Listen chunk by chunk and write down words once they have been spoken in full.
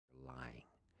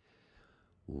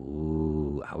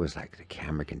Ooh, I was like, the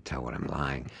camera can tell when I'm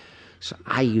lying. So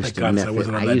I used Thank to God method. I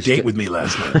wasn't on that date with me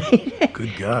last night.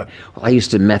 Good God. Well, I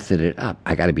used to method it up.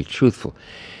 I got to be truthful.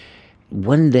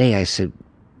 One day I said,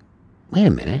 wait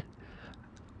a minute.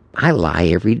 I lie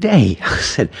every day. I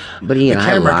said, but Ian, the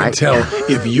camera I lie. can tell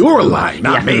if you're lying,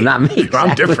 not me. Not me. Exactly.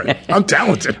 I'm different. I'm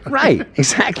talented. Right,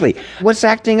 exactly. What's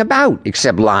acting about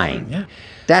except lying? Yeah.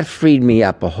 That freed me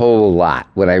up a whole lot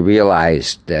when I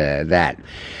realized that.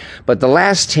 But the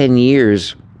last 10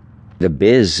 years, the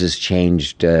biz has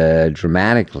changed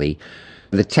dramatically.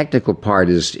 The technical part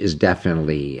is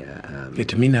definitely...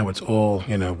 To me now it's all,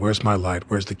 where's my light?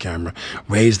 Where's the camera?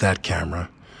 Raise that camera.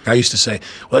 I used to say,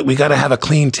 well, we got to have a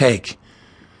clean take.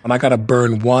 And I got to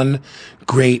burn one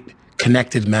great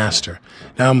connected master.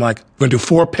 Now I'm like, we're going to do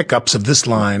 4 pickups of this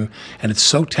line, and it's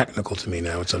so technical to me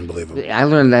now. It's unbelievable. I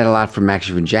learned that a lot from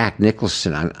Jack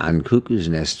Nicholson on Cuckoo's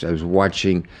Nest. I was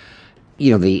watching,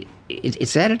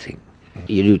 it's editing.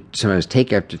 You do sometimes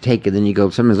take after take, and then you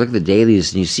go sometimes look at the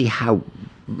dailies, and you see how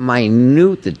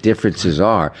minute the differences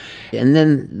are. And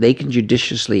then they can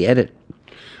judiciously edit.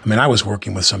 I mean, I was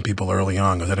working with some people early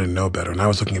on because I didn't know better. And I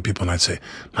was looking at people and I'd say,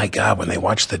 my God, when they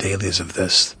watch the dailies of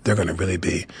this, they're going to really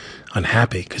be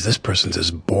unhappy because this person's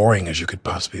as boring as you could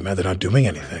possibly imagine. They're not doing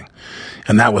anything.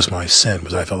 And that was my sin,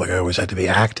 was I felt like I always had to be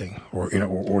acting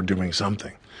or doing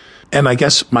something. And I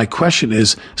guess my question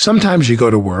is, sometimes you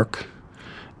go to work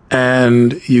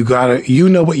and you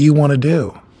know what you want to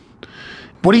do.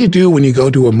 What do you do when you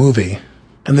go to a movie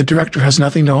and the director has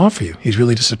nothing to offer you? He's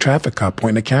really just a traffic cop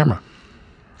pointing a camera.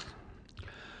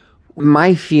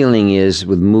 My feeling is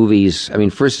with movies, I mean,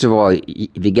 first of all, if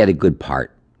you get a good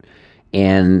part,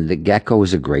 and The Gecko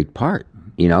is a great part,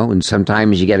 and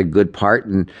sometimes you get a good part,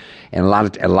 and a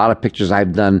lot of pictures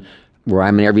I've done where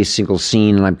I'm in every single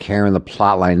scene and I'm carrying the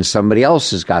plot line, and somebody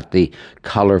else has got the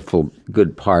colorful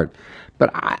good part.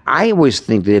 But I always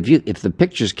think that if the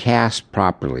picture's cast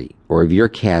properly, or if you're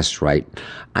cast right,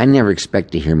 I never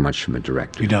expect to hear much from a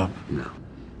director. You don't? No.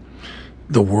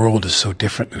 The world is so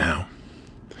different now.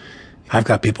 I've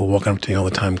got people walking up to me all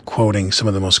the time quoting some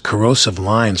of the most corrosive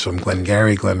lines from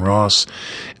Glengarry Glen Ross.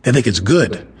 They think it's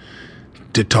good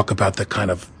to talk about the kind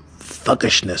of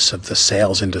thuggishness of the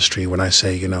sales industry when I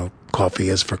say, coffee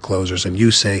is for closers, and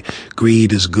you say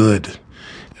greed is good.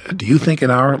 Do you think in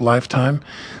our lifetime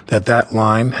that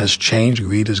line has changed,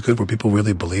 greed is good, where people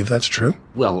really believe that's true?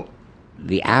 Well,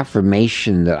 the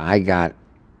affirmation that I got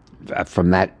from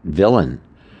that villain,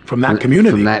 from that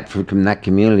community. From that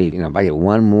community, if I get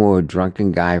one more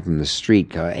drunken guy from the street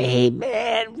going, hey,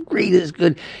 man, greed is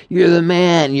good. You're the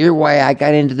man. You're why I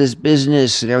got into this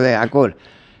business and everything. I go,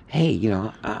 hey,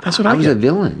 that's what I was a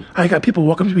villain. I got people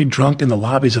walking up to me drunk in the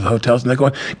lobbies of hotels, and they're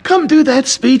going, come do that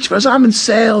speech for us. I'm in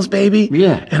sales, baby.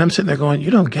 Yeah. And I'm sitting there going,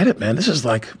 you don't get it, man. This is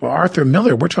like Arthur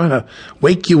Miller. We're trying to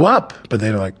wake you up. But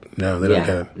they're like, no, they don't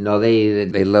get it. No,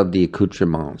 they love the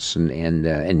accoutrements,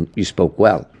 and you spoke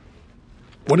well.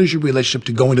 What is your relationship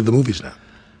to going to the movies now?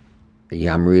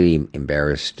 Yeah, I'm really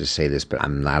embarrassed to say this, but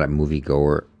I'm not a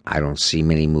moviegoer. I don't see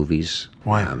many movies.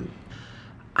 Why?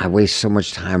 I waste so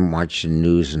much time watching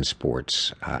news and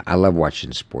sports. I love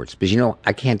watching sports because,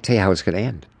 I can't tell you how it's going to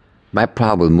end. My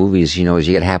problem with movies, is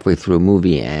you get halfway through a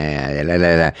movie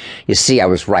and you see I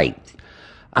was right.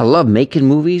 I love making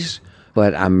movies,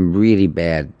 but I'm really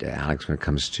bad, Alex, when it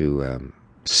comes to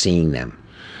seeing them.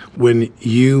 When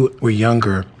you were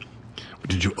younger,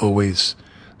 did you always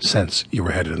sense you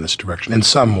were headed in this direction in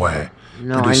some way?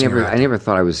 No, I never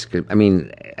thought I was good. I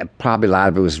mean, probably a lot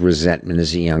of it was resentment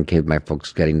as a young kid, my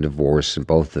folks getting divorced and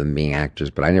both of them being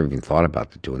actors, but I never even thought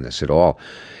about doing this at all.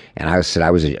 And I was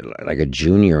like a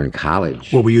junior in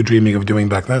college. What were you dreaming of doing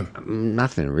back then?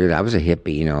 Nothing, really. I was a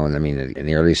hippie, and I mean, in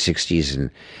the early 60s,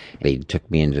 and they took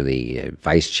me into the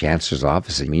vice chancellor's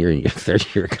office, and you're in your third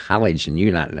year of college, and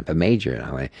you're not a major. And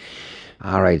I went,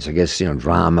 all right, so I guess,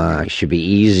 drama should be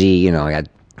easy. I had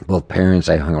both parents.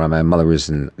 I hung around. My mother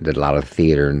did a lot of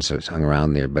theater, and so I hung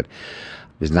around there, but it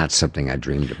was not something I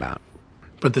dreamed about.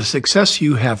 But the success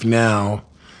you have now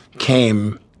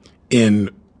came in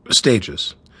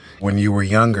stages. When you were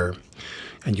younger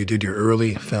and you did your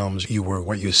early films, you were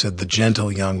what you said, the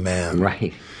gentle young man.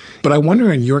 Right. But I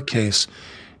wonder in your case,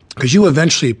 because you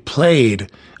eventually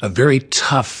played a very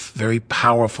tough, very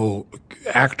powerful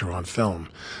actor on film.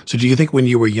 So do you think when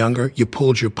you were younger, you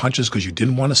pulled your punches because you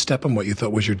didn't want to step in what you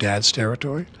thought was your dad's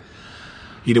territory?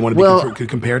 You didn't want to be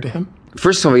compared to him?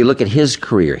 First of all, you look at his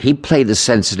career. He played the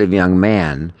sensitive young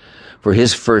man for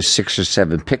his first 6 or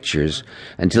 7 pictures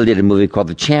until he did a movie called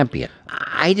The Champion.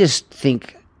 I just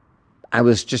think I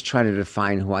was just trying to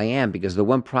define who I am, because the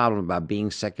one problem about being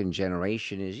second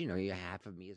generation is, you half of me is